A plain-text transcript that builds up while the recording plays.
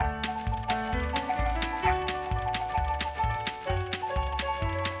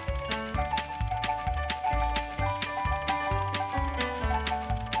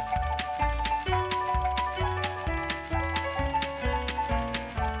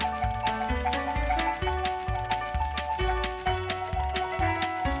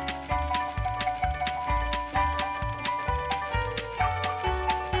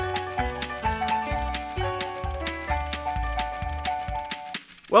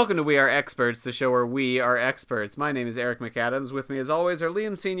Welcome to We Are Experts, the show where we are experts. My name is Eric McAdams. With me, as always, are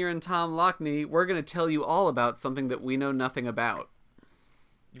Liam Sr. and Tom Lockney. We're going to tell you all about something that we know nothing about.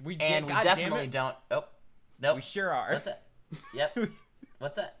 We definitely don't. Oh, nope. We sure are. What's that? Yep.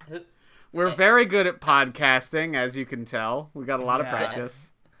 What's that? We're very good at podcasting, as you can tell. We got a lot of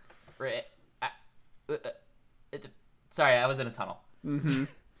practice. Sorry, I was in a tunnel. Mm-hmm.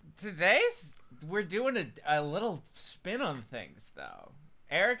 We're doing a little spin on things, though.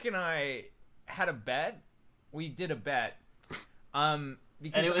 Eric and I had a bet. We did a bet.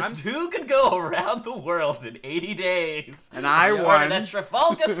 Because it was who could go around the world in 80 days. And I won. At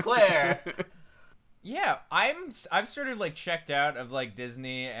Trafalgar Square. Yeah, I've sort of like checked out of like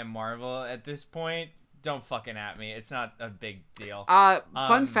Disney and Marvel at this point. Don't fucking at me. It's not a big deal.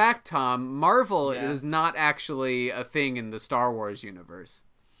 Fun fact, Tom, Marvel is not actually a thing in the Star Wars universe.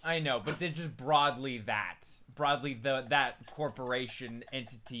 I know, but they're just broadly that corporation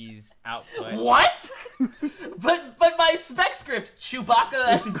entity's output. What? but my spec script,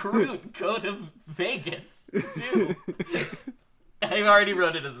 Chewbacca and Groot go to Vegas too. I already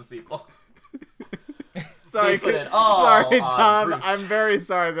wrote it as a sequel. Sorry, Tom. Groot. I'm very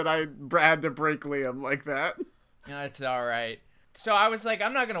sorry that I had to break Liam like that. No, it's all right. So I was like,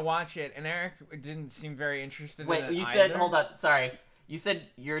 I'm not gonna watch it, and Eric didn't seem very interested. Wait, in it you either. said, hold on, sorry. You said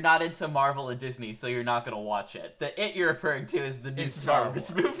you're not into Marvel and Disney, so you're not gonna watch it. The "it" you're referring to is the new Star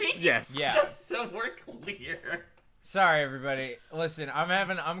Wars movie. Yes. Yeah. Just so we're clear. Sorry, everybody. Listen,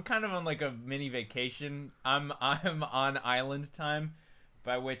 I'm kind of on like a mini vacation. I'm on island time,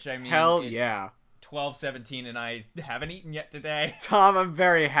 by which I mean hell it's yeah. 12:17, and I haven't eaten yet today. Tom, I'm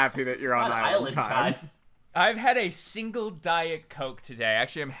very happy that you're on island time. I've had a single Diet Coke today.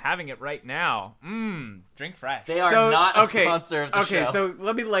 Actually, I'm having it right now. Drink fresh. They are not a sponsor of the show. Okay, so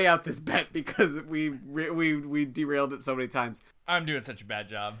let me lay out this bet because we derailed it so many times. I'm doing such a bad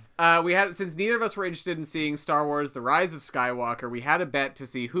job. We had, since neither of us were interested in seeing Star Wars: The Rise of Skywalker, we had a bet to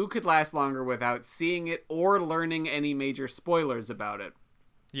see who could last longer without seeing it or learning any major spoilers about it.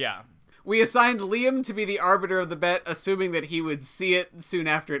 Yeah. We assigned Liam to be the arbiter of the bet, assuming that he would see it soon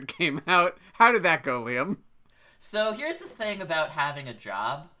after it came out. How did that go, Liam? So here's the thing about having a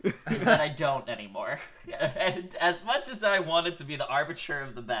job, is that I don't anymore. And as much as I wanted to be the arbiter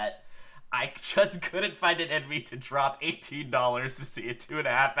of the bet, I just couldn't find it in me to drop $18 to see a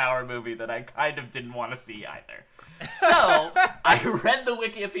 2.5-hour movie that I kind of didn't want to see either. So I read the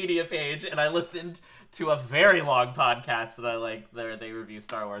Wikipedia page and I listened to a very long podcast that I like. They review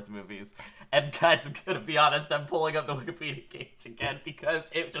Star Wars movies. And guys, I'm gonna be honest, I'm pulling up the Wikipedia page again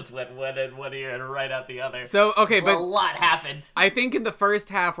because it just went one in one ear and right out the other. So, okay, but a lot happened. I think in the first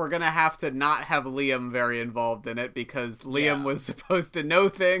half we're gonna have to not have Liam very involved in it because Liam was supposed to know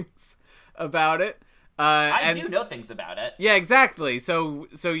things about it. I do know things about it. Yeah, exactly. So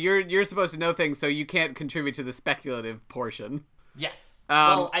you're supposed to know things, so you can't contribute to the speculative portion. Yes.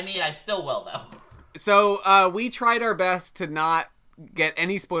 Well, I mean, I still will, though. So we tried our best to not get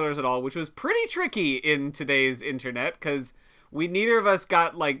any spoilers at all, which was pretty tricky in today's internet, because neither of us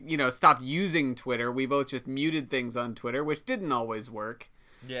got, stopped using Twitter. We both just muted things on Twitter, which didn't always work.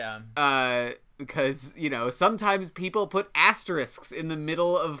 Yeah. Because, sometimes people put asterisks in the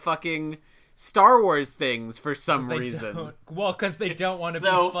middle of fucking Star Wars things for some reason. Because they don't want to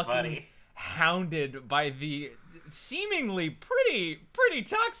so be fucking funny. Hounded by the seemingly pretty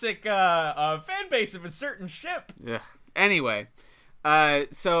toxic fan base of a certain ship. Ugh. Anyway,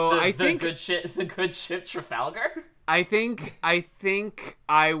 so I think the good ship Trafalgar. I think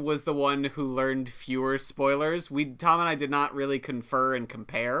I was the one who learned fewer spoilers. Tom and I did not really confer and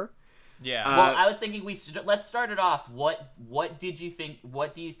compare. Yeah. Well, I was thinking let's start it off. What did you think?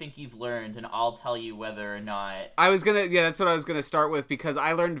 What do you think you've learned? And I'll tell you whether or not. That's what I was gonna start with because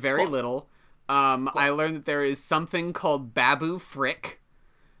I learned very little. Cool. I learned that there is something called Babu Frick.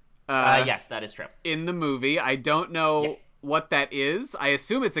 Yes, that is true. In the movie, I don't know what that is. I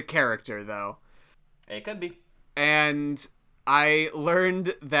assume it's a character though. It could be. And I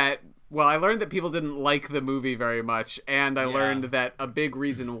learned that. Well, I learned that people didn't like the movie very much, and I learned that a big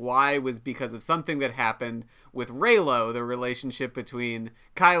reason why was because of something that happened with Reylo, the relationship between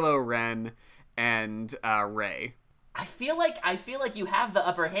Kylo Ren and Rey. I feel like you have the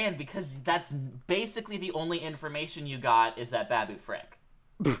upper hand because that's basically the only information you got is that Babu Frick.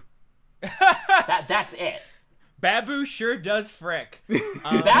 That's it. Babu sure does frick.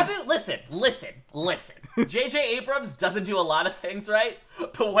 Babu, listen. J.J. Abrams doesn't do a lot of things right,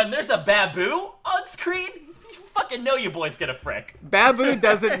 but when there's a Babu on screen, you fucking know your boy's gonna frick. Babu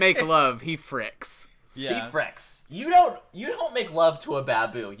doesn't make love, he fricks. Yeah. He fricks. You don't make love to a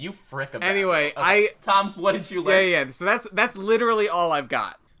Babu. You frick a Babu. Anyway, okay. Tom, what did you learn? Yeah. So that's literally all I've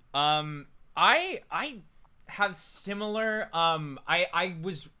got. I have similar. I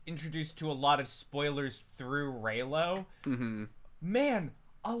was introduced to a lot of spoilers through Reylo. Mm-hmm. Man,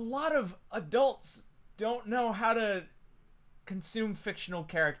 a lot of adults don't know how to consume fictional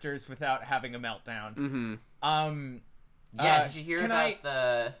characters without having a meltdown. Mm-hmm. Did you hear about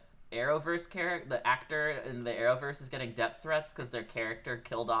the Arrowverse character? The actor in the Arrowverse is getting death threats because their character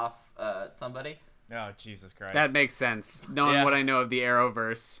killed off somebody. Oh, Jesus Christ. That makes sense, knowing what I know of the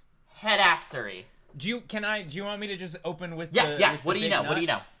Arrowverse. Headassery. Do you want me to just open with Yeah. with What the do you big know? nut? What do you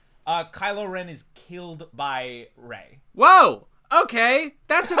know? Kylo Ren is killed by Rey. Whoa! Okay,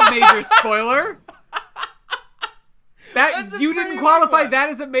 that's a major spoiler. That's a you pretty didn't big qualify one. that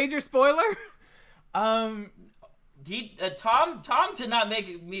as a major spoiler? Tom did not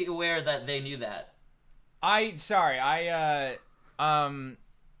make me aware that they knew that. I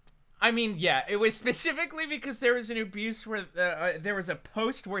mean, yeah, it was specifically because there was an abuse where there was a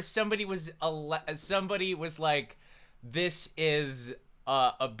post where somebody was like, "This is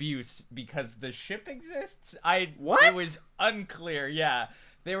abuse because the ship exists." What? It was unclear. Yeah,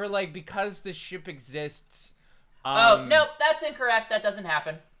 they were like, because the ship exists. Oh no, that's incorrect. That doesn't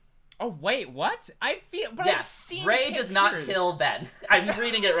happen. Oh wait, what? I've Yes, seen Rey pictures. does not kill Ben. I'm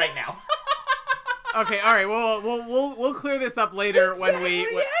reading it right now. Okay, all right. Well, we'll clear this up later when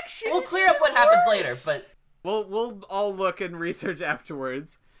We'll clear up what happens later, but we'll all look and research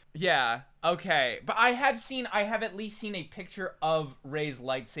afterwards. Yeah. Okay. But I have at least seen a picture of Rey's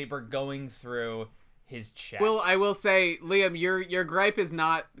lightsaber going through his chest. Well, I will say, Liam, your gripe is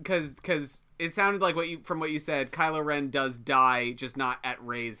not because it sounded like from what you said, Kylo Ren does die, just not at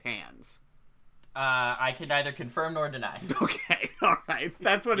Rey's hands. I can neither confirm nor deny. Okay, all right.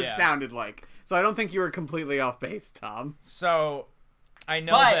 That's what it Yeah. sounded like. So I don't think you were completely off base, Tom. So I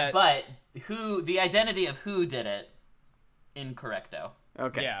know that. But the identity of who did it, incorrecto.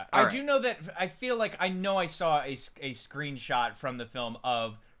 Okay. Yeah, all I right. do know that. I feel like I know I saw a screenshot from the film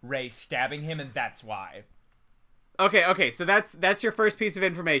of Rey stabbing him, and that's why. Okay. So that's your first piece of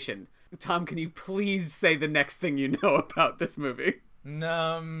information. Tom, can you please say the next thing you know about this movie?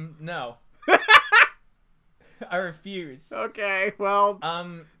 No. I refuse. Okay. Well,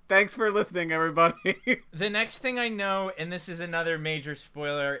 thanks for listening, everybody. The next thing I know, and this is another major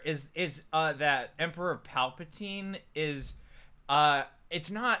spoiler, is that Emperor Palpatine is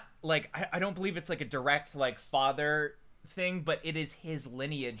it's not like I don't believe it's like a direct like father thing, but it is his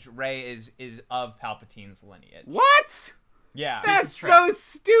lineage. Rey is of Palpatine's lineage. What? Yeah. That's so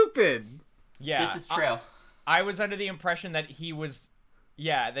stupid. Yeah. This is true. I was under the impression that he was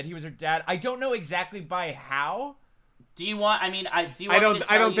her dad. I don't know exactly by how. Do you want? I mean, do you I want me to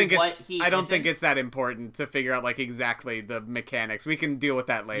tell don't you think what it's he I don't isn't? think it's that important to figure out like exactly the mechanics. We can deal with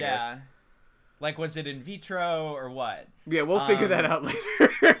that later. Yeah. Like, was it in vitro or what? Yeah, we'll figure that out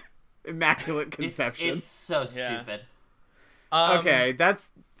later. Immaculate conception. It's so stupid. Okay, that's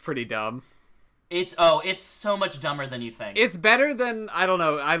pretty dumb. It's so much dumber than you think. It's better than I don't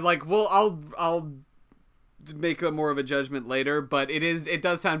know. I'll make more of a judgment later, but it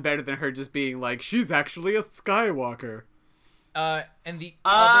does sound better than her just being like she's actually a Skywalker. And the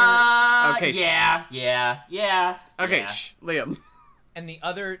other Okay, yeah. Okay, yeah. Liam. and the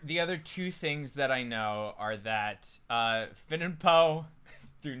other two things that I know are that Finn and Poe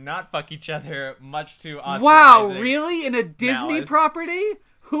do not fuck each other, much to Oscar Wow, Isaac's really? In a Disney malice. property?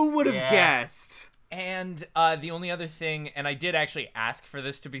 Who would have Yeah. guessed? And the only other thing, and I did actually ask for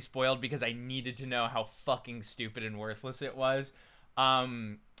this to be spoiled because I needed to know how fucking stupid and worthless it was,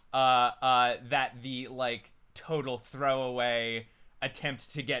 that the, like, total throwaway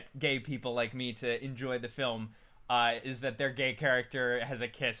attempt to get gay people like me to enjoy the film is that their gay character has a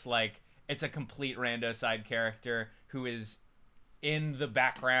kiss, like, it's a complete rando side character who is in the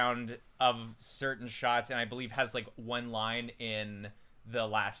background of certain shots, and I believe has, like, one line in The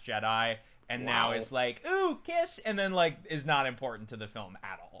Last Jedi, and now Wow. is like, ooh, kiss, and then, like, is not important to the film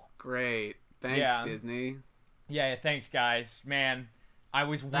at all. Great. Thanks, Yeah. Disney. Yeah, thanks, guys. Man, I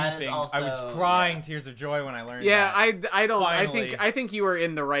was That is weeping. also- I was crying yeah. tears of joy when I learned Yeah, that. I don't Finally. I think you were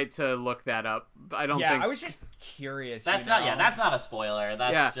in the right to look that up. I don't Yeah, think I was just curious. That's you not. know? Yeah, that's not a spoiler.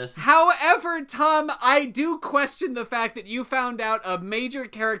 That's Yeah. just. However, Tom, I do question the fact that you found out a major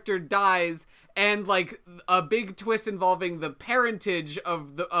character dies and like a big twist involving the parentage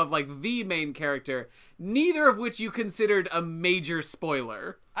of the main character, neither of which you considered a major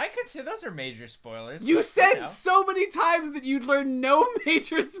spoiler. I could say those are major spoilers. You but, said know. so many times that you'd learn no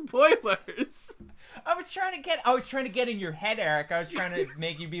major spoilers. I was trying to get in your head, Eric. I was trying to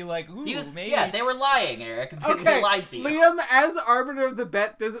make you be like, ooh, maybe. Yeah, they were lying, Eric. They Okay, lied to you. Liam, as arbiter of the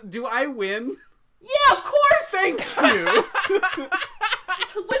bet, do I win? Yeah, of course. Thank you.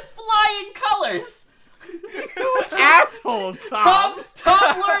 With spoilers. You asshole, Tom.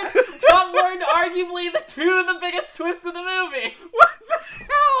 Tom learned arguably the two of the biggest twists of the movie. What the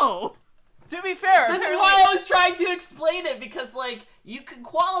hell? To be fair, This is why I was trying to explain it, because, like, you can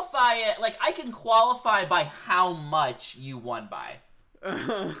qualify it. Like, I can qualify by how much you won by.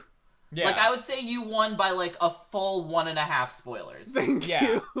 Yeah. Like, I would say you won by, like, a full 1.5 spoilers. Thank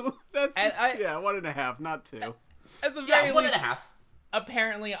Yeah. you. That's And 1.5, not 2. At the Yeah, very 1.5. least,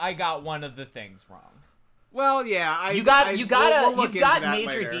 apparently I got one of the things wrong. Well, yeah, You got we'll look into that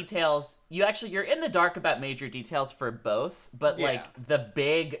major later. details. You're in the dark about major details for both, but Yeah. like the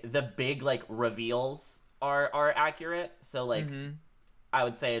big like reveals are accurate. So like I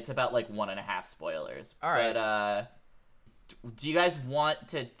would say it's about like 1.5 spoilers. All right. But do you guys want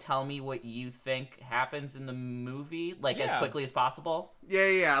to tell me what you think happens in the movie, like as Yeah. quickly as possible?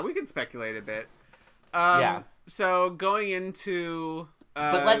 Yeah, we can speculate a bit. Yeah. So going into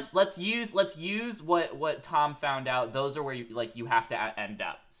But let's use what Tom found out. Those are where you have to end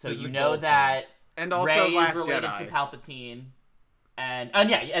up. So Those are you the know gold that and also Rey Last is related Jedi. to Palpatine, and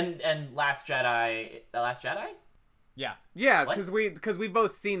Last Jedi. Last Jedi? Yeah. Yeah, What? because we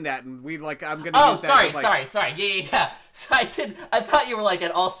both seen that, and we like I'm gonna. Oh, use that sorry. as, like, Yeah. So I thought you were like,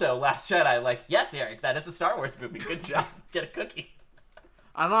 and also Last Jedi. Like, yes, Eric, that is a Star Wars movie. Good job. Get a cookie.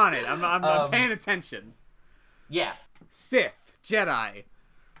 I'm on it. I'm paying attention. Yeah. Sith, Jedi.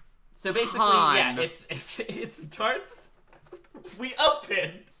 So basically, Han. yeah, it starts. We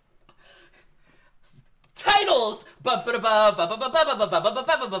open. Titles.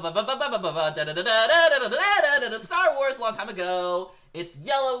 Star Wars, long time ago. It's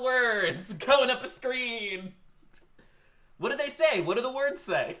yellow words going up a screen. What do they say? What do the words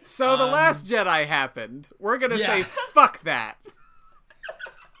say? So the Last Jedi happened. We're gonna Yeah. say fuck that.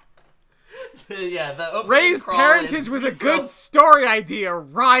 Yeah, the opening Rey's crawl parentage is was a refilled- good story idea,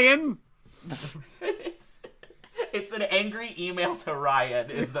 Ryan. It's an angry email to Ryan.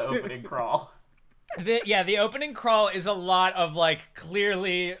 Is the opening crawl? The opening crawl is a lot of, like,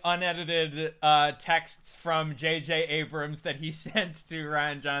 clearly unedited texts from J.J. Abrams that he sent to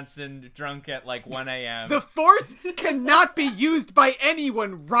Ryan Johnson drunk at, like, 1 a.m. The Force cannot be used by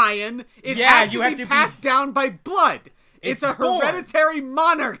anyone, Ryan. It Yeah, has you to have be to be- passed down by blood. It's a born. hereditary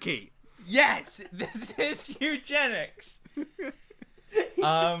monarchy. Yes, this is eugenics. J.J.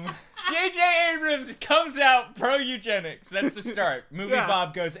 Abrams comes out pro-eugenics. That's the start. Movie Yeah.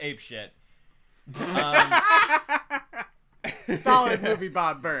 Bob goes apeshit. Solid movie,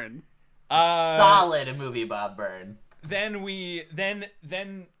 Bob Byrne. Solid movie, Bob Byrne. Then we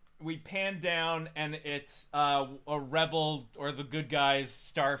pan down and it's a rebel or the good guys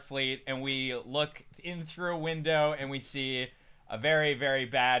Starfleet, and we look in through a window and we see a very, very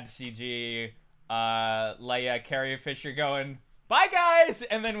bad CG Leia Carrie Fisher going, "Bye guys,"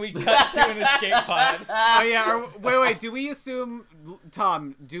 and then we cut to an escape pod. Oh yeah. Wait. Do we assume,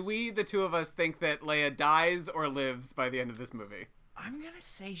 Tom? Do we, the two of us, think that Leia dies or lives by the end of this movie? I'm gonna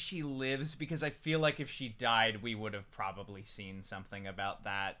say she lives because I feel like if she died, we would have probably seen something about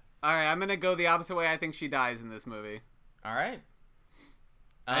that. All right, I'm gonna go the opposite way. I think she dies in this movie. All right.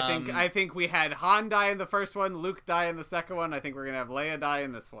 I think we had Han die in the first one, Luke die in the second one. I think we're gonna have Leia die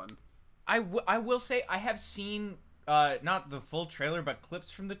in this one. I will say I have seen not the full trailer but clips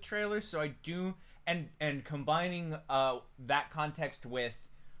from the trailer, so I do, and combining that context with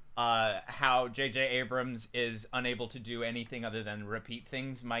how J.J. Abrams is unable to do anything other than repeat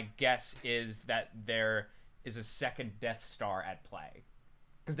things, my guess is that there is a second Death Star at play.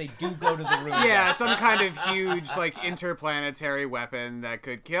 Because they do go to the room. Yeah, some kind of huge, like, interplanetary weapon that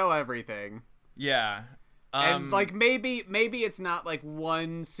could kill everything. Yeah. And, like, maybe it's not, like,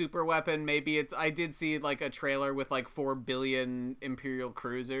 one super weapon. Maybe it's... I did see, like, a trailer with, like, 4 billion Imperial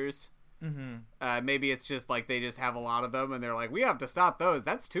cruisers. Mm-hmm. Maybe it's just, like, they just have a lot of them, and they're like, we have to stop those.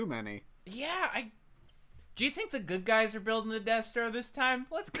 That's too many. Yeah, Do you think the good guys are building a Death Star this time?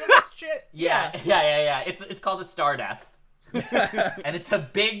 Let's get this shit. Yeah. It's called a Star Death. And it's a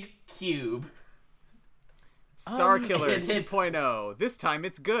big cube. Star Killer it- 2.0. This time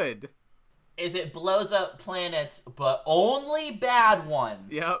it's good. It blows up planets, but only bad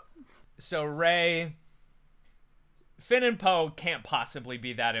ones. Yep. So Rey, Finn and Poe can't possibly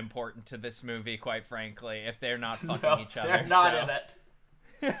be that important to this movie, quite frankly, if they're not fucking No, each other. they're not in it.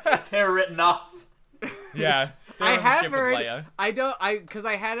 They're written off. Yeah. I they're on the have ship with heard. Leia. Because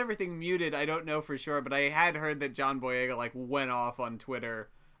I had everything muted. I don't know for sure, but I had heard that John Boyega like went off on Twitter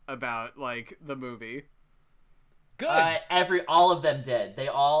about like the movie. Good. All of them did. They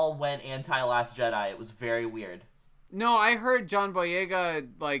all went anti-Last Jedi. It was very weird. No, I heard John Boyega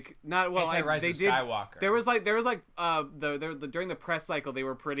like not well. Anti-Rise They of did. Skywalker. There was like during the press cycle they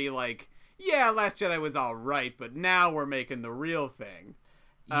were pretty like yeah, Last Jedi was all right, but now we're making the real thing.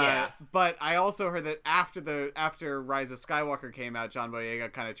 Yeah. But I also heard that after Rise of Skywalker came out, John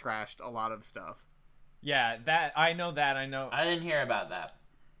Boyega kind of trashed a lot of stuff. Yeah, I know. I didn't hear about that.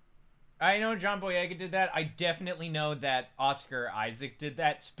 I know John Boyega did that. I definitely know that Oscar Isaac did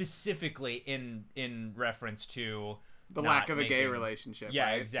that, specifically in reference to The lack of a gay relationship. Yeah,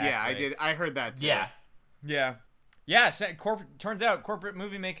 right? exactly. Yeah, I heard that too. Yeah. So turns out corporate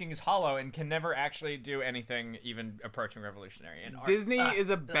movie making is hollow and can never actually do anything even approaching revolutionary. And Disney is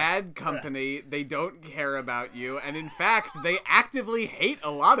a bad company. They don't care about you, and in fact, they actively hate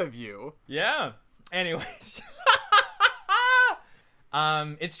a lot of you. Yeah. Anyways,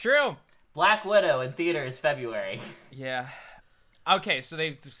 it's true. Black Widow in theaters February. Yeah. Okay, so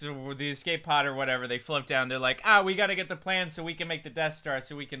the escape pod or whatever, they float down. They're like, we got to get the plan so we can make the Death Star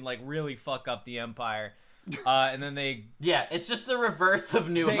so we can, like, really fuck up the Empire. And then they... Yeah, it's just the reverse of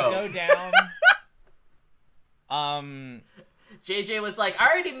New They Hope. go down. JJ was like, I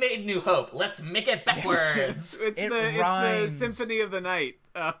already made New Hope. Let's make it backwards. It's the rhymes. Symphony of the Night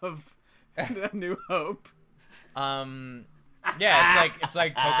of New Hope. Yeah, it's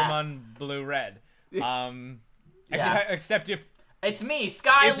like Pokemon Blue Red. Yeah. Except if... It's me,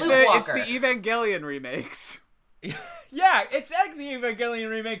 Sky It's Luke Walker. the Evangelion remakes. Yeah, it's like the Evangelion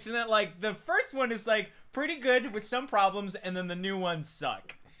remakes, and that, like, the first one is, like, pretty good with some problems, and then the new ones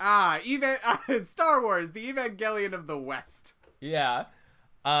suck. Star Wars, the Evangelion of the West. Yeah.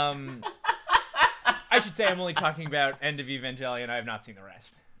 I should say I'm only talking about End of Evangelion. I have not seen the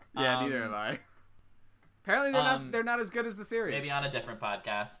rest. Yeah, neither have I. Apparently they're not as good as the series. Maybe on a different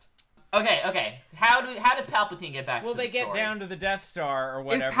podcast. Okay. How does Palpatine get back Well, to the they get story? down to the Death Star or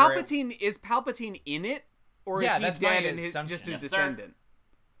whatever. Is Palpatine in it? Or Yeah, is he that's my dead and assumption. just his Yes, sir. descendant?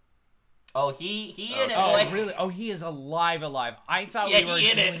 Oh, he in it, Oh, boy. really? Oh, he is alive. I thought Yeah, we were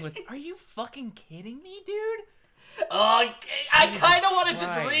he in dealing it. with... Are you fucking kidding me, dude? Oh, I kind of want to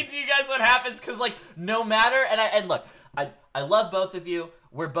just Christ. read to you guys what happens, because, like, no matter, and look, I love both of you.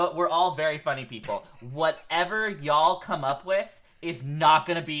 We're all very funny people. Whatever y'all come up with is not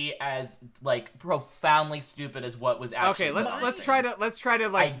gonna be as, like, profoundly stupid as what was actually. Okay, let's try to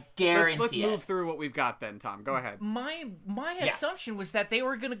like. I guarantee let's move it. through what we've got then, Tom. Go ahead. My assumption was that they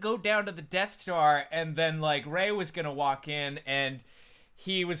were gonna go down to the Death Star, and then, like, Rey was gonna walk in, and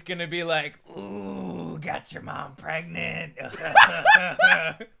he was gonna be like, "Ooh, got your mom pregnant."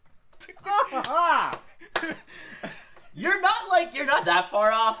 You're not that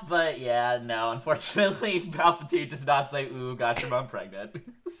far off, but yeah, no. Unfortunately, Palpatine does not say, "Ooh, got your mom pregnant."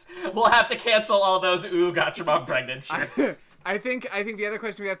 We'll have to cancel all those "Ooh, got your mom pregnant" shirts. I think the other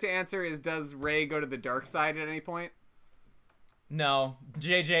question we have to answer is: does Rey go to the dark side at any point? No,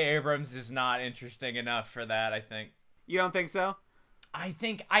 J.J. Abrams is not interesting enough for that. I think. You don't think so? I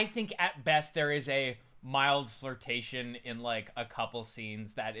think at best there is a mild flirtation in, like, a couple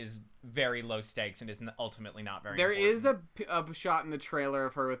scenes that is very low stakes and is ultimately not very There important. is a shot in the trailer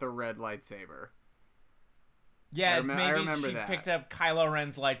of her with a red lightsaber. Yeah, I maybe remember she that. picked up Kylo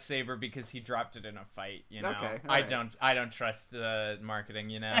Ren's lightsaber because he dropped it in a fight, you know. Okay, all I right. don't trust the marketing,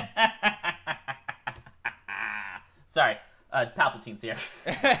 you know. Sorry, Palpatine's here.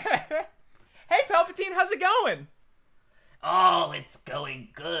 Hey Palpatine, how's it going? Oh, it's going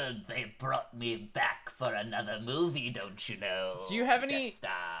good. They brought me back for another movie, don't you know? Do you have any- Death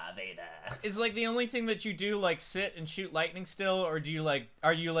Star Vader. Is, like, the only thing that you do, like, sit and shoot lightning still, or are you like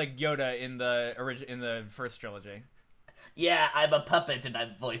Yoda in the first trilogy? Yeah, I'm a puppet and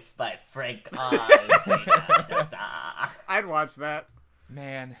I'm voiced by Frank Oz. Vader, Death Star. I'd watch that.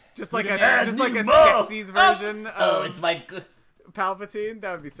 Man. Just like a More. Skeksis version Oh, of it's my good. Palpatine.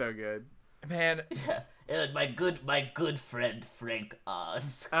 That would be so good. Man. My good friend Frank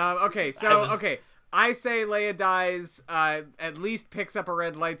Oz. Okay, I say Leia dies, at least picks up a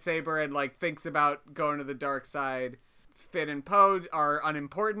red lightsaber and, like, thinks about going to the dark side. Finn and Poe are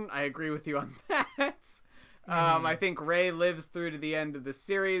unimportant. I agree with you on that. I think Rey lives through to the end of the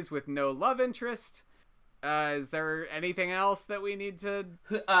series with no love interest. Is there anything else that we need to...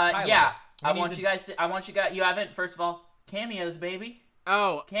 Yeah, I need want to- you guys. You haven't. First of all, cameos, baby.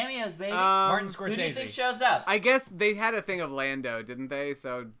 Oh, Cameos, baby. Martin Who do you Scorsese. think shows up? I guess they had a thing of Lando, didn't they?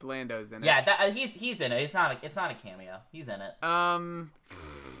 So Lando's in it. Yeah, he's in it. It's not a cameo. He's in it.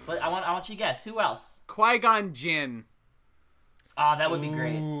 But I want you to guess who else. Qui-Gon Jinn. Oh, that would be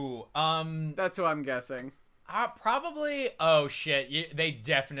great. Ooh, That's who I'm guessing. probably. Oh shit! They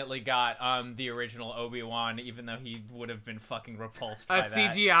definitely got the original Obi-Wan, even though he would have been fucking repulsed by A that.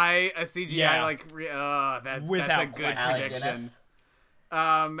 CGI, Yeah. that's a good Without prediction. Alec Guinness.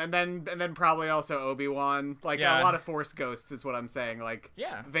 And then probably also Obi-Wan. Like, Yeah. a lot of Force ghosts is what I'm saying. Like,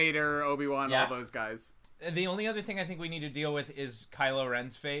 Yeah. Vader, Obi-Wan, Yeah. all those guys. The only other thing I think we need to deal with is Kylo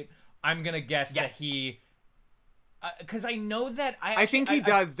Ren's fate. I'm gonna guess Yeah. that he, because I know that I think he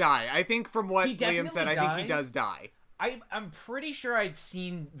does die. I think from what He Liam said, I think he definitely does die. I'm pretty sure I'd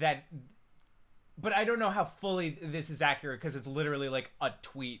seen that, but I don't know how fully this is accurate because it's literally like a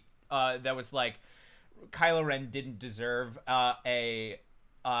tweet that was like, Kylo Ren didn't deserve a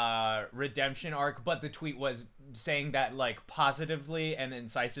redemption arc, but the tweet was saying that like positively and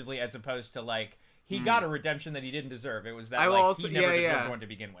incisively, as opposed to like he got a redemption that he didn't deserve. It was that I will like also- he never yeah, deserved yeah. one to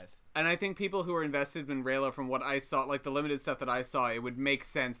begin with. And I think people who are invested in Reylo, from what I saw, like the limited stuff that I saw, it would make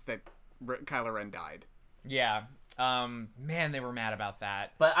sense that Kylo Ren died. Yeah. Man, they were mad about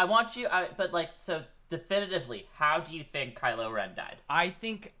that. But I want you. But like, so definitively, how do you think Kylo Ren died? I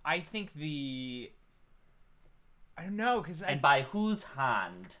think I don't know, because And by whose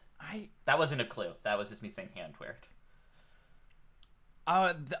hand? I That wasn't a clue. That was just me saying hand weird.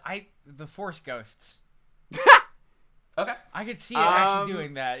 the Force ghosts. Okay. I could see it actually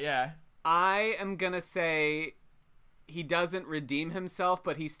doing that. Yeah. I am gonna say he doesn't redeem himself,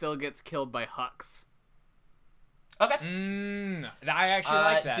 but he still gets killed by Hux. Okay. I actually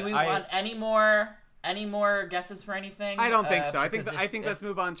like that. Do we want any more guesses for anything? I don't think so. I think because let's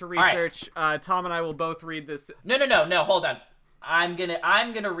move on to right. research. Tom and I will both read this. No. Hold on. I'm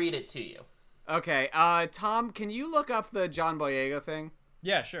gonna read it to you. Okay. Tom, can you look up the John Boyega thing?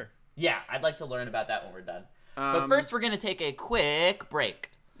 Yeah, sure. Yeah, I'd like to learn about that when we're done. But first, we're gonna take a quick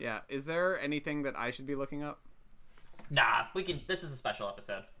break. Yeah. Is there anything that I should be looking up? Nah, we can. This is a special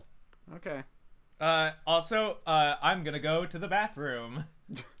episode. Okay. Also, I'm gonna go to the bathroom.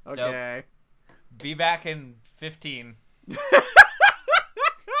 Okay. Be back in 15.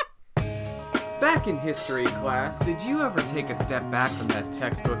 Back in history class, did you ever take a step back from that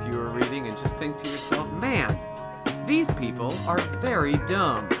textbook you were reading and just think to yourself, man, these people are very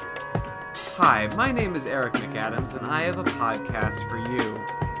dumb? Hi, my name is Eric McAdams, and I have a podcast for you.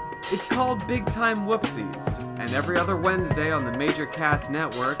 It's called Big Time Whoopsies, and every other Wednesday on the Major Cast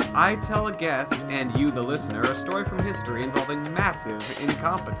Network, I tell a guest, and you the listener, a story from history involving massive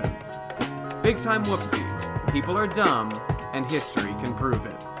incompetence. Big Time Whoopsies. People are dumb, and history can prove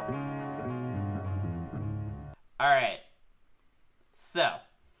it. All right. So,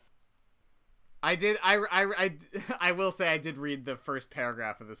 I will say I did read the first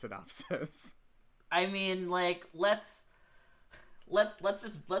paragraph of the synopsis. I mean, like, let's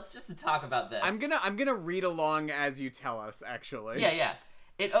just talk about this. I'm gonna read along as you tell us, actually. Yeah.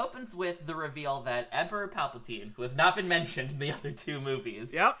 It opens with the reveal that Emperor Palpatine, who has not been mentioned in the other two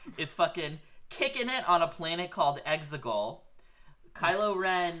movies, Yep. is fucking kicking it on a planet called Exegol. Kylo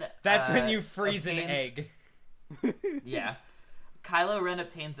Ren. That's when you freeze obtains- an egg. Yeah. Kylo Ren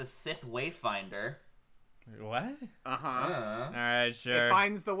obtains a Sith Wayfinder. What? Uh-huh. All right, sure. It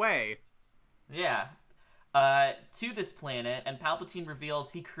finds the way. Yeah. To this planet, and Palpatine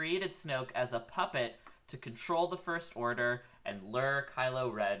reveals he created Snoke as a puppet to control the First Order and lure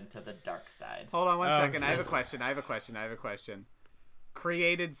Kylo Ren to the dark side. Hold on one second. I have a sis- question.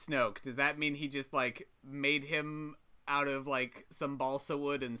 Created Snoke. Does that mean he just, like, made him out of, like, some balsa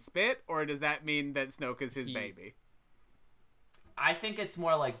wood and spit? Or does that mean that Snoke is his baby? I think it's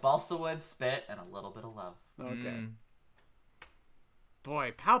more like balsa wood, spit, and a little bit of love. Okay.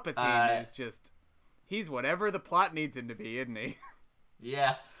 Boy, Palpatine is just... He's whatever the plot needs him to be, isn't he?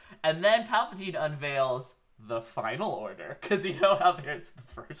 Yeah. And then Palpatine unveils the Final Order, because you know how there's the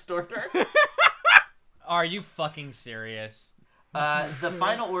First Order? Are you fucking serious? The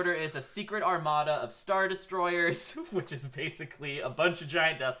Final Order is a secret armada of Star Destroyers, which is basically a bunch of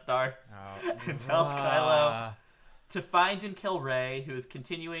giant Death Stars, and tells Kylo to find and kill Rey, who is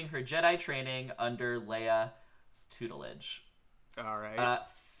continuing her Jedi training under Leia's tutelage. All right.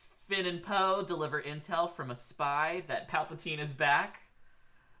 Finn and Poe deliver intel from a spy that Palpatine is back.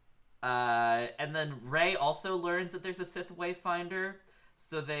 And then Rey also learns that there's a Sith Wayfinder,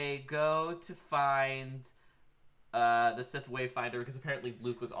 so they go to find the Sith Wayfinder, because apparently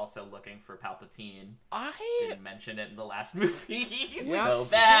Luke was also looking for Palpatine. Didn't mention it in the last movie. So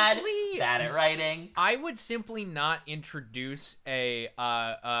bad. Bad at writing. I would simply not introduce a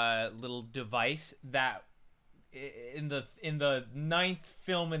little device that in the ninth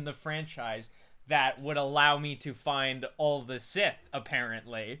film in the franchise that would allow me to find all the Sith,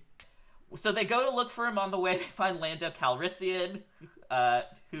 apparently. So they go to look for him. On the way, they find Lando Calrissian,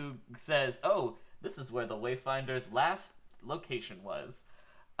 who says, "Oh, this is where the Wayfinder's last location was."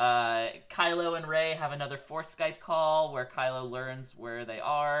 Kylo and Rey have another Force Skype call where Kylo learns where they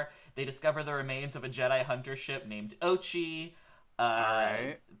are. They discover the remains of a Jedi hunter ship named Ochi.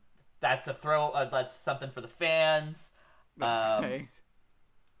 right. That's the throw. That's something for the fans. Right.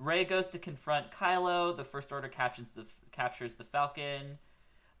 Rey goes to confront Kylo. The First Order captures the Falcon.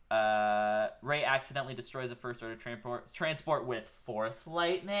 Rey accidentally destroys a First Order transport with Force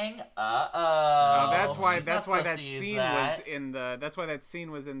lightning. Oh, that's why that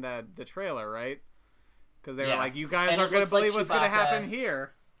scene was in the trailer, right? Because they were like, "You guys aren't going to believe what's going to happen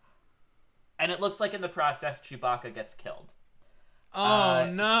here." And it looks like in the process, Chewbacca gets killed. Oh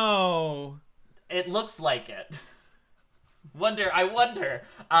no! It looks like it. I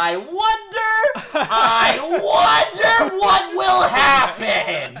wonder what will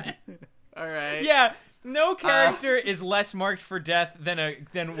happen. All right. Yeah, no character is less marked for death than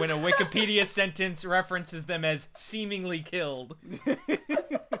when a Wikipedia sentence references them as seemingly killed.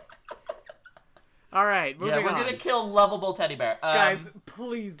 All right, moving on. We're gonna kill lovable teddy bear. Guys,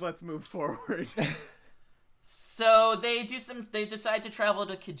 please let's move forward. So they decide to travel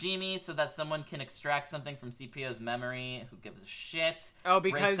to Kijimi so that someone can extract something from C-3PO's memory. Who gives a shit? Oh,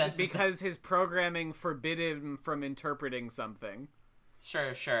 because his programming forbid him from interpreting something.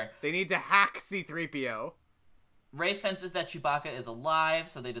 Sure. They need to hack C-3PO. Rey senses that Chewbacca is alive,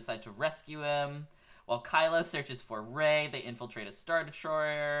 so they decide to rescue him. While Kylo searches for Rey, they infiltrate a Star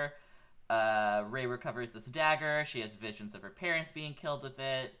Destroyer. Rey recovers this dagger. She has visions of her parents being killed with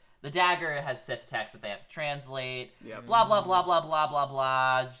it. The dagger has Sith text that they have to translate. Yep. Blah, blah, blah, blah, blah, blah,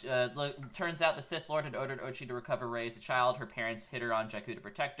 blah. Turns out the Sith Lord had ordered Ochi to recover Rey as a child. Her parents hid her on Jakku to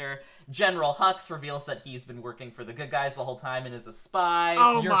protect her. General Hux reveals that he's been working for the good guys the whole time and is a spy.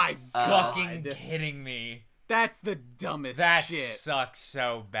 Oh You're my fucking God. kidding me. That's the dumbest That shit. sucks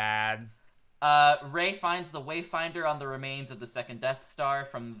so bad. Rey finds the Wayfinder on the remains of the second Death Star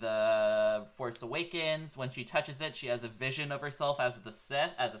from the Force Awakens. When she touches it, she has a vision of herself as a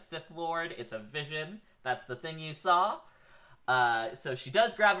Sith Lord. It's a vision. That's the thing you saw. So she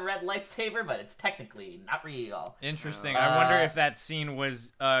does grab a red lightsaber, but it's technically not real. Interesting. I wonder if that scene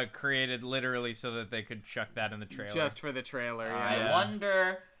was created literally so that they could chuck that in the trailer. Just for the trailer, I yeah.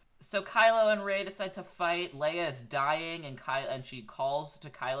 wonder. So Kylo and Rey decide to fight. Leia is dying, and she calls to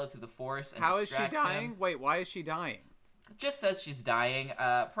Kylo through the Force and How is she distracts dying? him. Wait, why is she dying? Just says she's dying.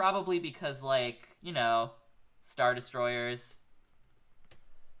 Probably because, Star Destroyers.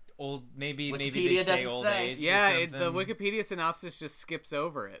 Old, maybe they Wikipedia say doesn't old say. age. Yeah, the Wikipedia synopsis just skips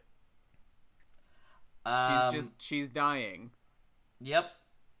over it. She's dying. Yep.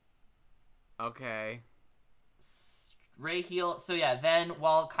 Okay. Rey heals. So yeah, then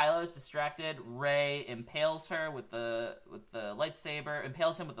while Kylo is distracted, Rey impales her with the lightsaber.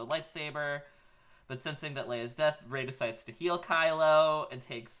 Impales him with the lightsaber. But sensing that Leia's death, Rey decides to heal Kylo and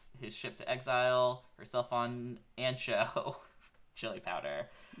takes his ship to exile herself on Ancho. Chili powder.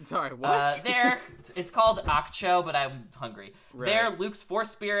 Sorry, what? It's called Akcho, but I'm hungry. Right. There, Luke's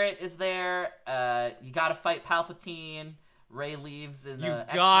Force Spirit is there. You gotta fight Palpatine. Rey leaves in You the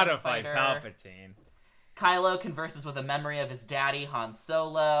gotta X-Wing fight fighter. Palpatine. Kylo converses with a memory of his daddy, Han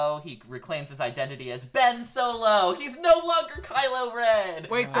Solo. He reclaims his identity as Ben Solo. He's no longer Kylo Ren.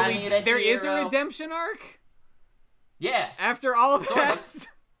 Wait, so there is a redemption arc? Yeah. After all of that?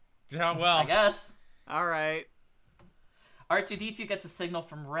 Oh, well. I guess. All right. R2-D2 gets a signal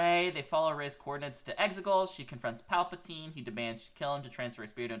from Rey. They follow Rey's coordinates to Exegol. She confronts Palpatine. He demands she kill him to transfer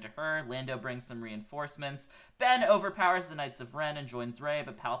his spirit into her. Lando brings some reinforcements. Ben overpowers the Knights of Ren and joins Rey,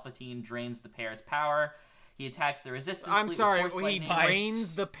 but Palpatine drains the pair's power. He attacks the Resistance I'm fleet sorry, with Force he lightning.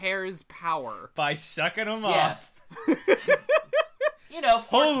 drains the pair's power. By sucking them Yeah. off. Force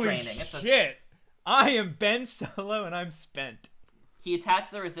Holy draining. shit. I am Ben Solo and I'm spent. He attacks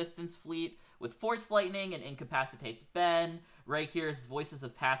the Resistance fleet with Force lightning and incapacitates Ben. Rey hears voices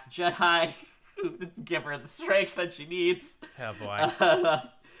of past Jedi who give her the strength that she needs. Oh boy.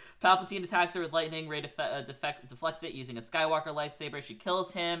 Palpatine attacks her with lightning. Rey deflects it using a Skywalker lightsaber. She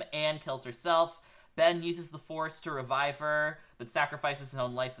kills him and kills herself. Ben uses the Force to revive her, but sacrifices his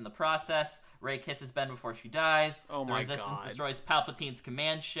own life in the process. Rey kisses Ben before she dies. Oh the my Resistance God. destroys Palpatine's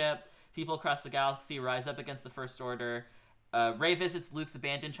command ship. People across the galaxy rise up against the First Order. Rey visits Luke's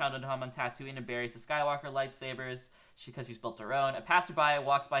abandoned childhood home on Tatooine and buries the Skywalker lightsabers because she's built her own. A passerby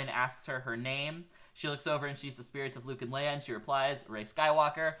walks by and asks her name. She looks over and sees the spirits of Luke and Leia, and she replies, Rey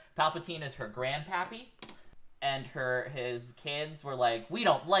Skywalker. Palpatine is her grandpappy, and his kids were like, we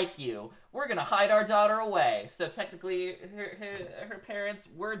don't like you. We're going to hide our daughter away. So technically, her parents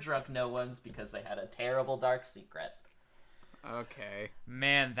were drunk no-ones because they had a terrible dark secret. Okay.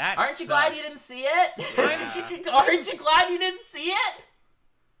 Man, that Aren't you glad you didn't see it? Yeah. Aren't you glad you didn't see it?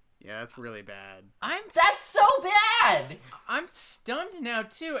 Yeah, that's really bad. That's so bad! I'm stunned now,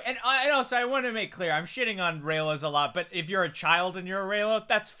 too. And also, I want to make clear, I'm shitting on Raylos a lot, but if you're a child and you're a Raylo,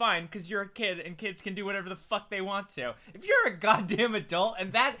 that's fine, because you're a kid, and kids can do whatever the fuck they want to. If you're a goddamn adult,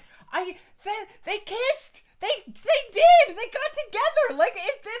 and they kissed! They did! They got together! Like,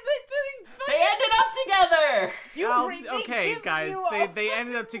 They ended up together! Okay, guys, they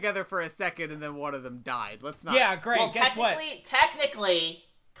ended up together for a second, and then one of them died. Let's not... Yeah, great, Well, guess what? technically,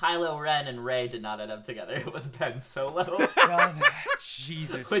 Kylo Ren and Rey did not end up together. It was Ben Solo.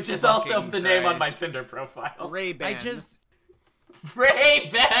 Jesus Which is also fucking the name on my Christ. Tinder profile. Ray-Ban.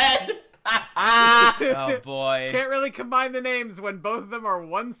 Ray-Ban! Oh, boy. Can't really combine the names when both of them are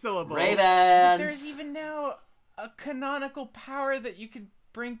one syllable. Ray-Ban! There's even now a canonical power that you could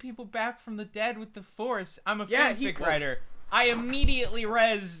bring people back from the dead with the Force. I'm a fanfic writer. I immediately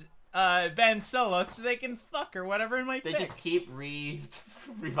res Ben Solo so they can fuck or whatever in my They fic. just keep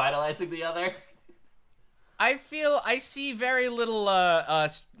revitalizing the other. I see very little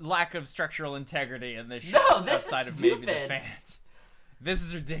lack of structural integrity in this show. No, this is outside of maybe the stupid. fans. This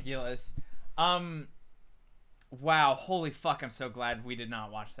is ridiculous. Wow, holy fuck! I'm so glad we did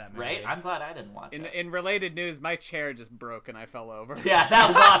not watch that movie. Right? I'm glad I didn't watch it. In related news, my chair just broke and I fell over. Yeah, that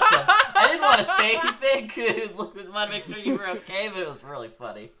was awesome. I didn't want to say anything. I wanted to make sure you were okay, but it was really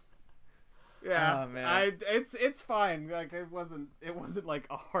funny. Yeah, Oh, man. it's fine. Like it wasn't like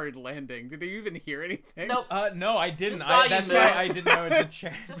a hard landing. Did you even hear anything? Nope. No, I didn't. Just saw you That's move. why I didn't know the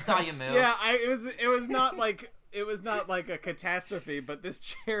chair. Just saw you move. Yeah, it was not like a catastrophe, but this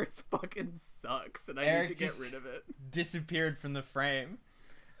chair fucking sucks, and I Eric need to get just rid of it. disappeared from the frame.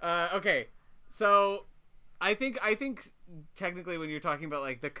 Okay, so I think technically when you're talking about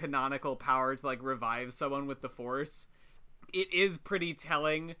like the canonical power to like revive someone with the Force, it is pretty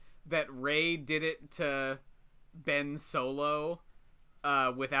telling that Rey did it to Ben Solo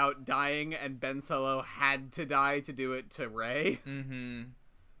without dying, and Ben Solo had to die to do it to Rey. Mm-hmm.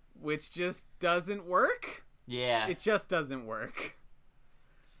 Which just doesn't work. Yeah. It just doesn't work.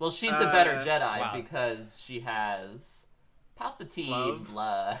 Well, she's a better Jedi wow. because she has Palpatine Love.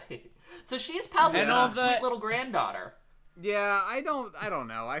 blood. So she's Palpatine's sweet little granddaughter. Yeah, I don't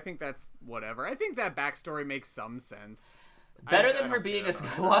know. I think that's whatever. I think that backstory makes some sense. Better I than her don't being care a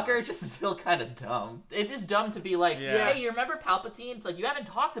about Skywalker, just still kind of dumb. It's just dumb to be like, Yeah. hey, you remember Palpatine? It's like, you haven't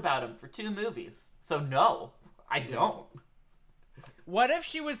talked about him for 2 movies. So no, I don't. What if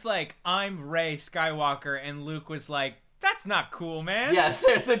she was like, I'm Rey Skywalker, and Luke was like, that's not cool, man. Yeah,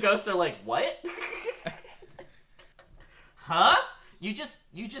 the ghosts are like, what? Huh? You just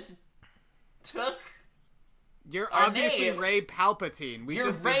took You're our obviously name. Rey Palpatine. We You're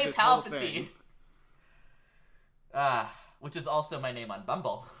just Rey did this whole Palpatine. thing. Which is also my name on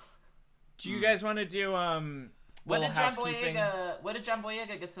Bumble. Do you guys want to do What little did John housekeeping?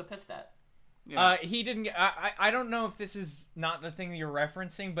 Boyega get so pissed at? Yeah. He didn't. I don't know if this is not the thing you're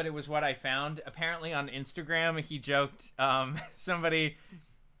referencing, but it was what I found. Apparently on Instagram, he joked. Somebody,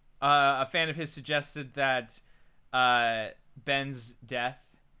 a fan of his, suggested that Ben's death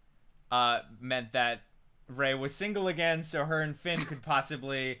meant that Rey was single again, so her and Finn could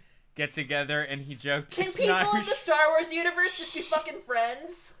possibly get together. And he joked, Can "It's people not in the Star Wars universe just be fucking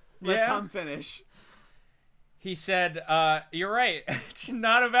friends? Let yeah." Tom finish. He said, you're right. It's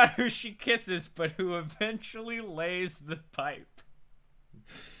not about who she kisses, but who eventually lays the pipe.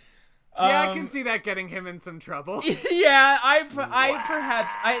 Yeah, I can see that getting him in some trouble. Yeah, I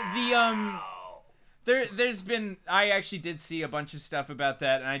actually did see a bunch of stuff about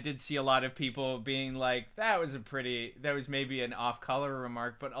that, and I did see a lot of people being like, that was maybe an off-color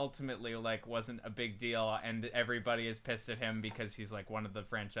remark, but ultimately, like, wasn't a big deal, and everybody is pissed at him because he's, like, one of the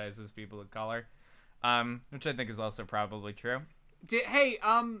franchise's people of color. Which I think is also probably true.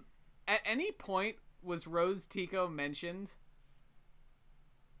 At any point was Rose Tico mentioned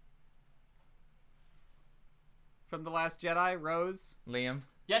from The Last Jedi? Rose? Liam?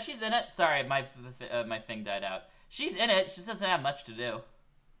 Yeah, she's in it. Sorry, my thing died out. She's in it. She just doesn't have much to do.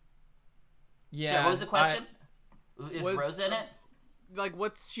 Yeah. Sorry, what was the question? Is was- Rose in it? Like,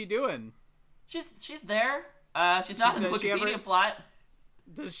 what's she doing? She's there. She's not in the does she Wikipedia ever- plot.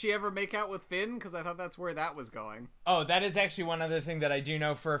 Does she ever make out with Finn? Because I thought that's where that was going. Oh, that is actually one other thing that I do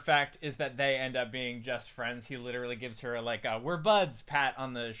know for a fact is that they end up being just friends. He literally gives her like a "we're buds" pat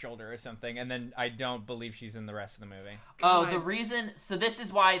on the shoulder or something, and then I don't believe she's in the rest of the movie. Oh, God. the reason... So this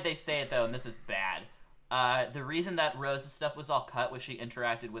is why they say it, though, and this is bad. The reason that Rose's stuff was all cut was she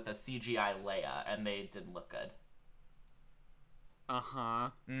interacted with a CGI Leia, and they didn't look good.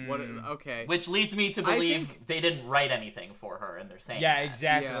 Uh-huh. What? Okay. Which leads me to I believe think- they didn't write anything for her, and they're saying Yeah, that.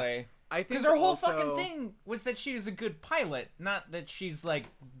 exactly. I think Because her whole also- fucking thing was that she was a good pilot, not that she's like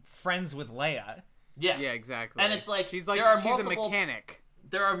friends with Leia. Yeah. Yeah, exactly. And it's like, she's there are she's multiple, a mechanic.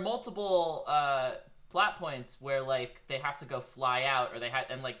 There are multiple plot points where like they have to go fly out, or they have,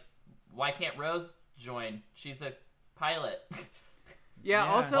 and like, why can't Rose join? She's a pilot. Yeah.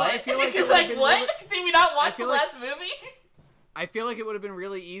 Also, what? I feel like like what? Did we not watch the last movie? I feel like it would have been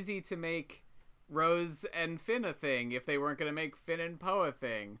really easy to make Rose and Finn a thing if they weren't going to make Finn and Poe a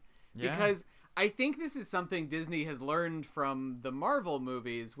thing. Yeah. Because I think this is something Disney has learned from the Marvel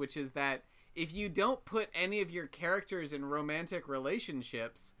movies, which is that if you don't put any of your characters in romantic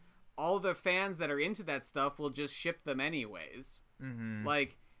relationships, all the fans that are into that stuff will just ship them anyways. Mm-hmm.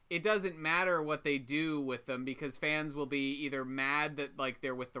 Like, it doesn't matter what they do with them, because fans will be either mad that like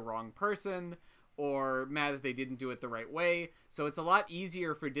they're with the wrong person, or mad that they didn't do it the right way. So it's a lot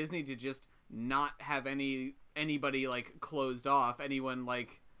easier for Disney to just not have anybody like closed off, anyone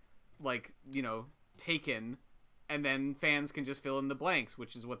like taken, and then fans can just fill in the blanks,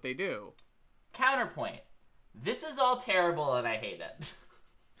 which is what they do. Counterpoint. This is all terrible and I hate it.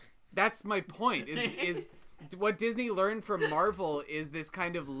 That's my point. Is what Disney learned from Marvel is this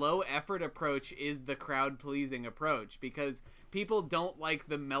kind of low effort approach is the crowd pleasing approach, because people don't like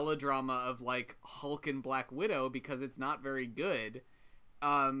the melodrama of like Hulk and Black Widow because it's not very good.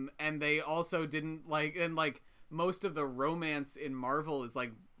 And they also didn't like, and like most of the romance in Marvel is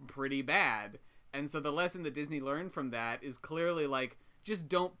like pretty bad. And so the lesson that Disney learned from that is clearly like, just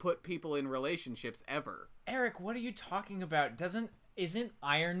don't put people in relationships ever. Eric, what are you talking about? Isn't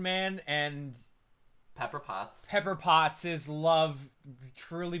Iron Man and Pepper Potts' love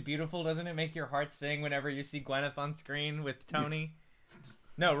truly beautiful? Doesn't it make your heart sing whenever you see Gwyneth on screen with Tony?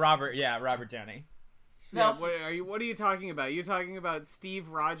 No, Robert Downey. No. Yeah, what are you talking about? You're talking about Steve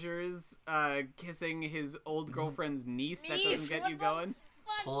Rogers kissing his old girlfriend's niece? That doesn't get you going?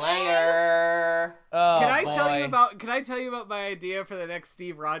 Player. Oh, Can I boy. tell you about my idea for the next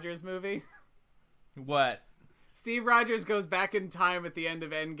Steve Rogers movie? What? Steve Rogers goes back in time at the end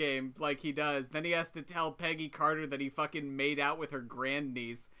of Endgame, like he does. Then he has to tell Peggy Carter that he fucking made out with her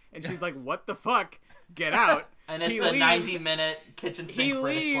grandniece. And she's like, what the fuck? Get out. And it's a 90-minute kitchen sink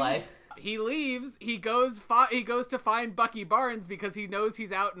British play. He leaves. He goes to find Bucky Barnes because he knows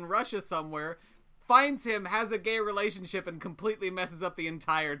he's out in Russia somewhere. Finds him, has a gay relationship, and completely messes up the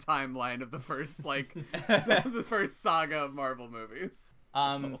entire timeline of the first the first saga of Marvel movies.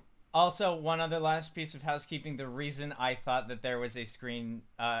 Also, one other last piece of housekeeping. The reason I thought that there was a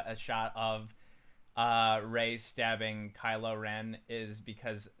shot of Rey stabbing Kylo Ren is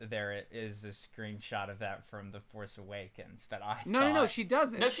because there is a screenshot of that from The Force Awakens that I No, she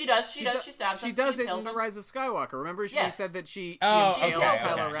doesn't. No, she does. She stabs him. She does it in kills The him. Rise of Skywalker. Remember, she said that she kills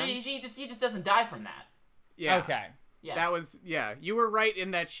Kylo Ren? He just doesn't die from that. Yeah. Okay. Yeah. That was, you were right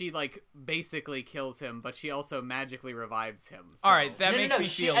in that she, like, basically kills him, but she also magically revives him. So. All right, that makes me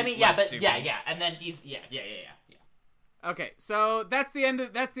feel less stupid. And then he's, yeah. Okay, so that's the end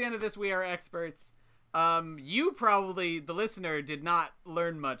of this We Are Experts. You probably, the listener, did not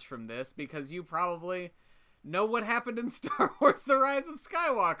learn much from this, because you probably know what happened in Star Wars The Rise of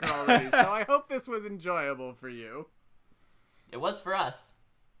Skywalker already, so I hope this was enjoyable for you. It was for us.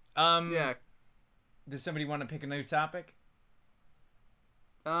 Yeah. Does somebody want to pick a new topic?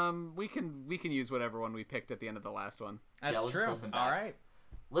 We can use whatever one we picked at the end of the last one. That's we'll true. listen back. All right.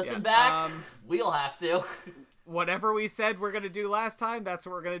 Listen back. We'll have to. Whatever we said we're gonna do last time, that's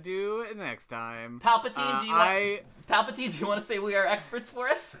what we're gonna do next time. Palpatine, Palpatine, do you want to say We Are Experts for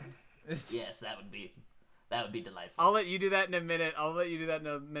us? Yes, that would be delightful. I'll let you do that in a minute.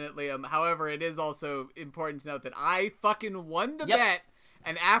 Liam. However, it is also important to note that I fucking won the bet.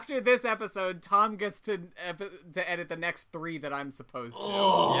 And after this episode, Tom gets to edit the next 3 that I'm supposed to.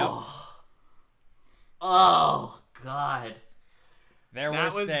 Oh God. There were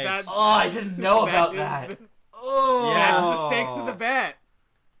stakes. I didn't know about that. That's the stakes of the bet.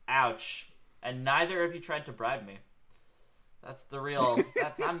 Ouch. And neither of you tried to bribe me.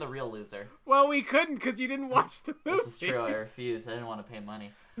 I'm the real loser. Well, we couldn't because you didn't watch the movie. This is true. I refused. I didn't want to pay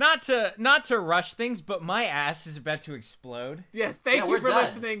money. Not to rush things, but my ass is about to explode. Yes, thank you for done.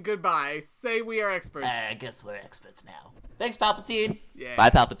 listening. Goodbye. Say We Are Experts. I guess we're experts now. Thanks, Palpatine. Yeah. Bye,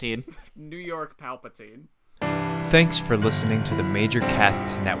 Palpatine. New York Palpatine. Thanks for listening to the Major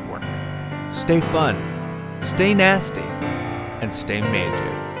Casts Network. Stay fun, stay nasty, and stay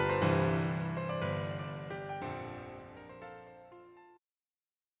major.